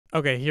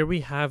Okay, here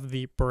we have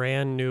the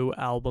brand new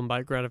album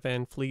by Greta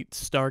Van Fleet,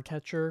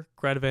 Starcatcher.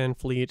 Greta Van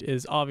Fleet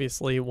is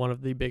obviously one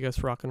of the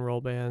biggest rock and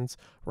roll bands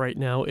right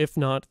now, if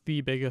not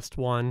the biggest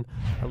one,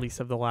 at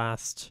least of the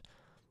last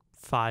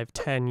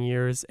 5-10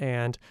 years.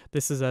 And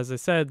this is, as I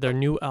said, their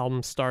new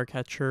album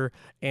Starcatcher.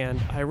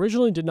 And I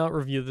originally did not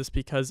review this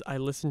because I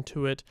listened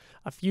to it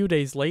a few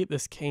days late.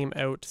 This came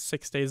out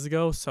 6 days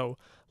ago, so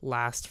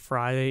last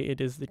Friday.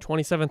 It is the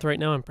 27th right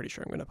now. I'm pretty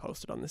sure I'm going to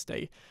post it on this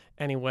day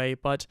anyway,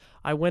 but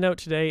I went out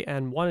today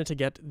and wanted to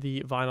get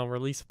the vinyl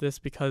release of this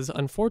because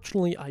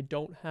unfortunately I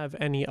don't have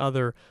any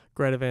other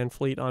Greta Van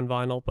Fleet on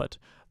vinyl, but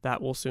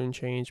that will soon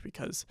change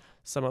because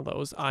some of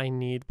those I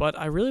need. But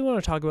I really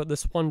want to talk about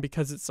this one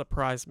because it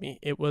surprised me.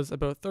 It was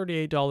about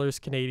 $38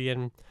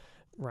 Canadian,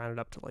 rounded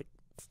up to like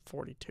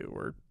 42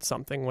 or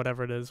something,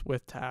 whatever it is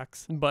with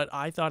tax. But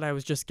I thought I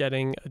was just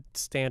getting a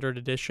standard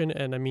edition,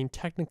 and I mean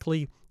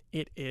technically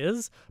it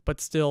is,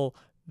 but still,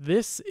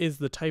 this is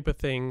the type of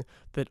thing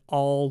that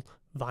all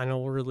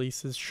vinyl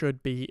releases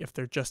should be if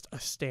they're just a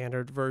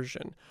standard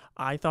version.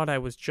 I thought I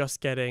was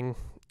just getting,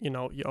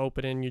 you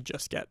open and you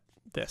just get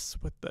this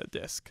with the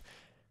disc.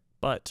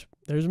 But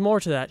there's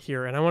more to that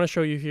here, and I want to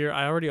show you here.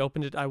 I already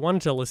opened it. I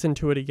wanted to listen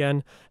to it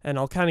again, and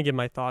I'll kind of give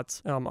my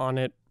thoughts on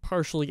it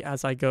partially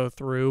as I go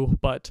through,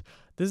 but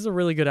this is a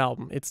really good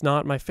album. It's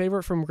not my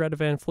favorite from Greta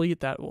Van Fleet.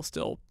 That will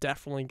still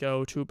definitely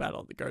go to Battle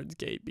of the Gardens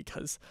Gate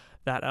because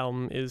that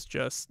album is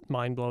just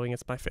mind-blowing.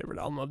 It's my favorite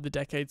album of the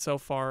decade so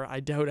far.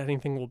 I doubt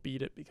anything will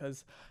beat it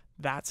because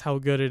that's how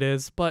good it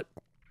is, but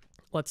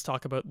let's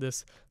talk about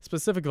this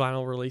specific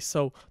vinyl release.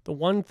 So the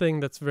one thing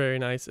that's very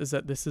nice is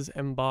that this is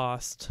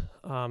embossed.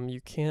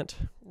 You can't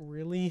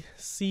really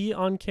see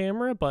on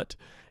camera, but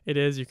it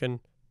is. You can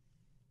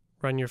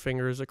run your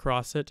fingers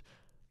across it.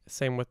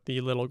 Same with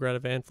the little Greta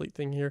Van Fleet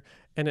thing here.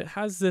 And it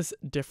has this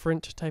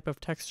different type of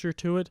texture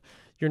to it.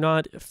 You're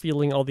not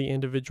feeling all the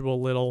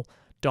individual little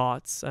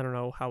dots. I don't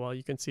know how well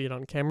you can see it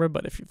on camera,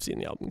 but if you've seen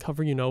the album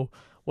cover, you know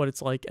what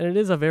it's like. And it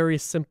is a very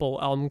simple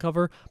album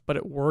cover, but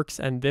it works,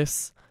 and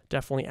this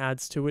definitely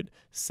adds to it.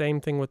 Same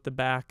thing with the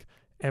back.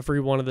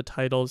 Every one of the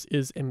titles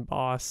is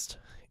embossed,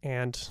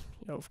 and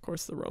of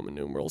course the Roman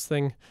numerals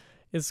thing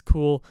is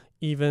cool.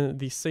 Even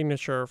the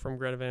signature from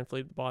Greta Van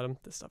Fleet at the bottom,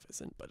 this stuff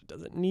isn't, but it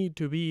doesn't need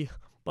to be.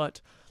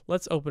 But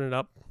let's open it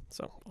up,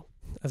 so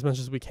as much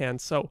as we can.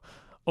 So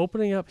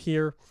opening up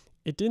here,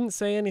 it didn't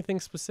say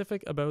anything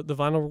specific about the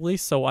vinyl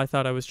release, so I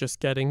thought I was just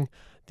getting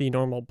the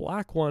normal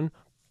black one,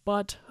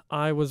 but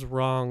I was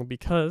wrong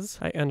because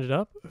I ended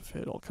up, if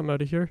it'll come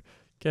out of here,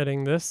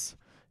 getting this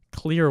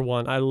clear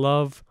one. I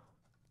love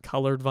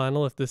colored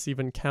vinyl, if this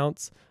even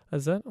counts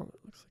as that. Oh, it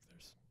looks like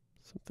there's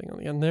something on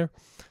the end there.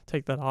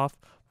 Take that off.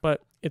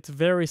 But it's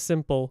very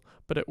simple,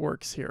 but it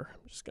works here.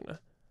 I'm just going to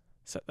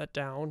set that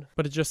down.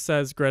 But it just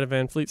says Greta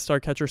Van Fleet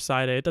Starcatcher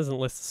Side A. It doesn't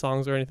list the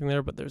songs or anything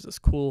there, but there's this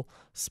cool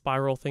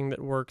spiral thing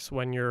that works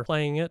when you're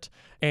playing it.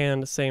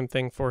 And same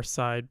thing for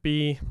Side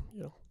B.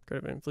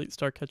 Greta Van Fleet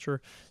Starcatcher.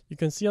 You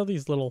can see all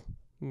these little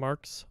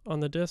marks on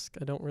the disc.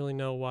 I don't really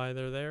know why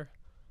they're there,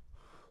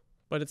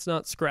 but it's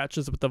not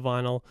scratches with the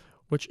vinyl,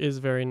 which is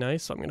very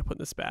nice. So I'm going to put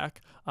this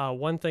back.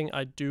 One thing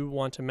I do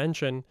want to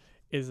mention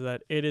is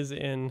that it is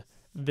in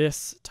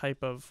this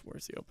type of,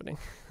 where's the opening?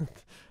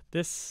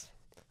 This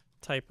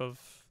type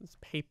of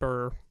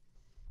paper.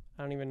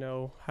 I don't even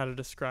know how to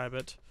describe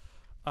it.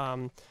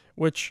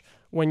 Which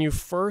when you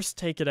first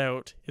take it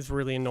out is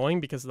really annoying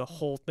because the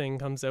whole thing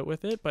comes out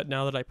with it. But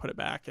now that I put it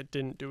back, it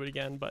didn't do it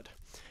again, but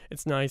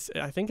it's nice.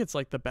 I think it's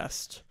like the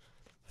best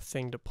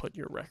thing to put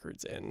your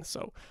records in,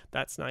 so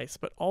that's nice.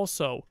 But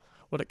also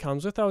what it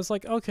comes with, I was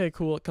like, okay,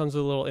 cool, it comes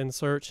with a little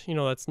insert.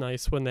 That's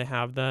nice when they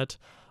have that.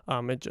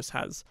 It just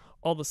has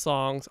all the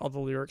songs, all the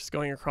lyrics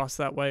going across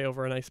that way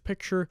over a nice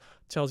picture.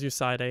 Tells you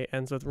side A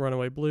ends with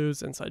Runaway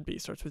Blues and side B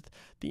starts with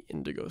The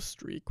Indigo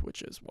Streak,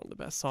 which is one of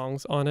the best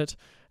songs on it.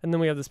 And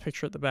then we have this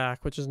picture at the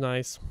back, which is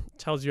nice.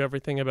 Tells you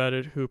everything about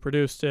it, who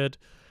produced it,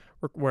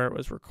 where it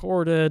was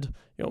recorded,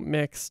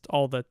 mixed,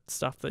 all the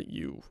stuff that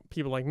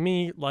people like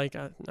me like.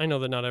 I know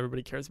that not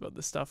everybody cares about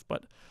this stuff,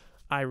 but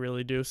I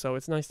really do, so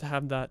it's nice to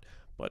have that.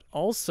 But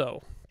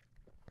also,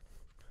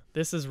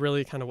 this is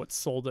really kind of what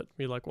sold it.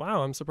 Be like,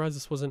 wow, I'm surprised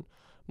this wasn't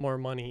more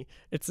money.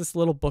 It's this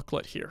little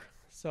booklet here.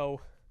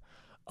 So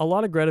a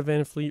lot of Greta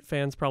Van Fleet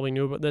fans probably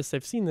knew about this.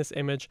 They've seen this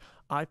image.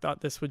 I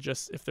thought this would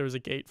just, if there was a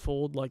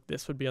gatefold, like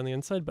this would be on the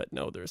inside, but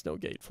no, there's no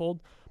gatefold.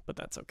 But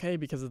that's okay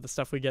because of the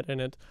stuff we get in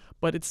it.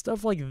 But it's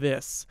stuff like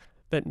this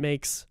that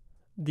makes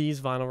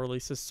these vinyl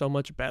releases so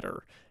much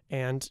better.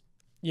 And,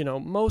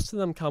 most of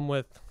them come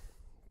with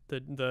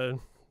the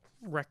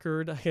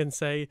record, I can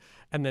say,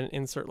 and then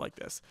insert like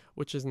this,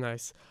 which is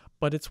nice.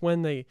 But it's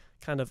when they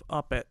kind of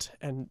up it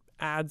and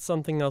add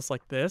something else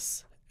like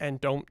this and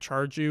don't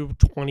charge you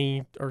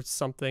 20 or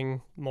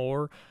something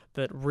more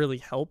that really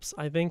helps,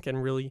 I think,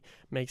 and really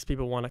makes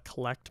people want to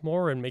collect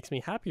more and makes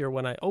me happier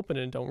when I open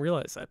it and don't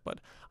realize that.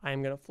 But I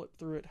am going to flip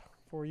through it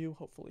for you,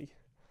 hopefully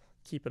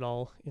keep it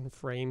all in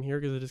frame here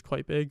because it is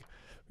quite big.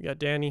 We got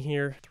Danny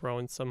here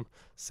throwing some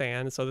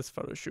sand, so this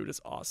photo shoot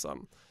is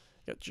awesome.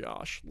 We got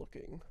Josh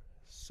looking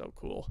So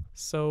cool.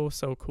 So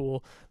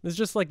cool. There's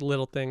just like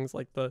little things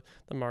like the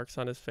marks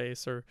on his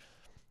face, or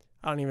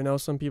I don't even know,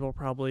 some people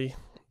probably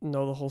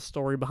know the whole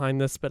story behind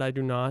this, but I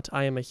do not.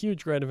 I am a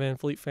huge Greta Van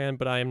Fleet fan,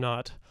 but I am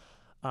not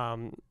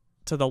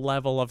to the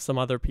level of some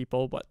other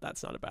people, but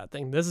that's not a bad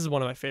thing. This is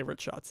one of my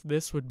favorite shots.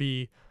 This would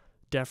be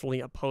definitely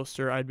a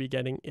poster I'd be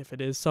getting if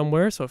it is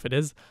somewhere. So if it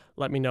is,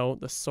 let me know.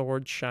 The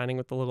sword shining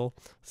with the little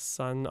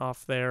sun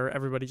off there.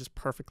 Everybody just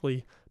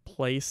perfectly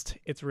placed.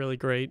 It's really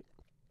great.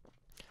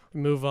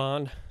 Move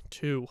on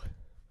to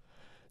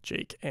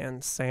Jake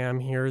and Sam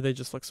here. They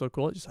just look so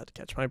cool. I just had to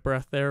catch my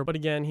breath there. But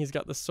again, he's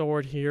got the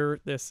sword here.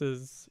 This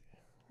is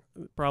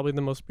probably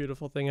the most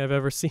beautiful thing I've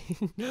ever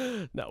seen.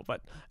 No,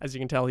 but as you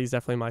can tell, he's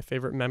definitely my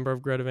favorite member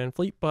of Greta Van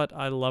Fleet, but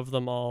I love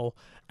them all.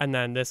 And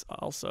then this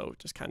also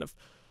just kind of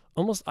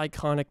almost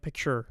iconic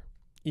picture.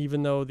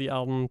 Even though the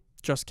album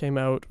just came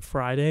out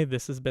Friday,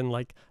 this has been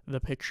like the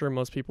picture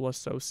most people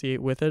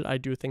associate with it. I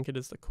do think it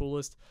is the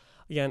coolest.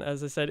 Again,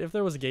 as I said, if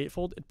there was a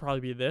gatefold, it'd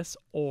probably be this,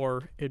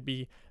 or it'd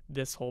be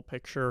this whole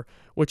picture,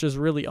 which is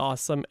really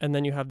awesome. And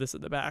then you have this at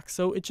the back.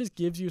 So it just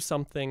gives you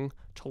something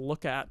to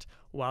look at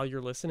while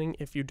you're listening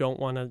if you don't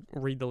want to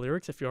read the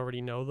lyrics, if you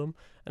already know them.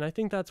 And I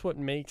think that's what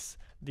makes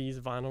these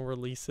vinyl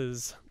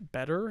releases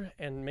better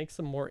and makes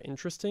them more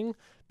interesting,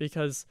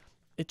 because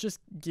it just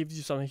gives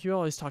you something. You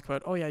always talk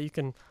about, oh yeah, you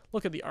can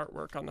look at the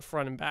artwork on the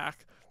front and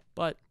back,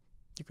 but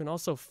you can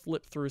also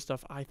flip through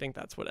stuff. I think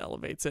that's what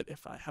elevates it,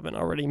 if I haven't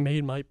already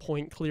made my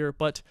point clear.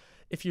 But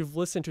if you've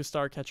listened to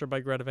Starcatcher by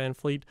Greta Van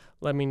Fleet,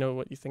 let me know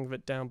what you think of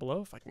it down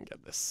below. If I can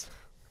get this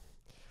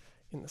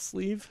in the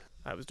sleeve.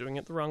 I was doing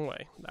it the wrong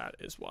way. That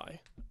is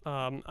why.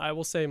 I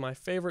will say my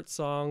favorite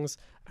songs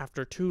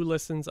after 2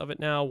 listens of it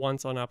now,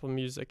 once on Apple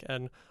Music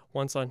and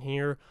once on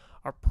here,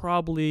 are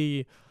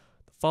probably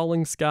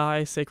Falling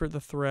Sky, Sacred the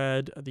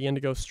Thread, The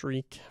Indigo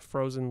Streak,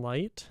 Frozen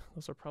Light.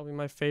 Those are probably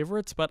my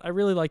favorites, but I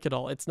really like it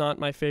all. It's not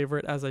my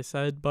favorite, as I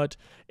said, but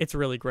it's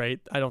really great.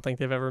 I don't think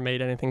they've ever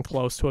made anything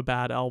close to a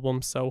bad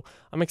album, so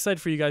I'm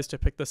excited for you guys to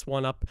pick this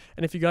one up.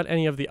 And if you got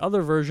any of the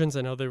other versions,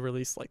 I know they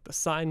released like the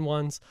signed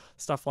ones,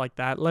 stuff like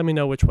that, let me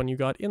know which one you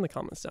got in the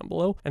comments down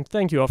below. And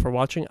thank you all for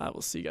watching. I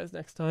will see you guys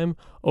next time.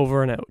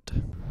 Over and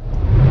out.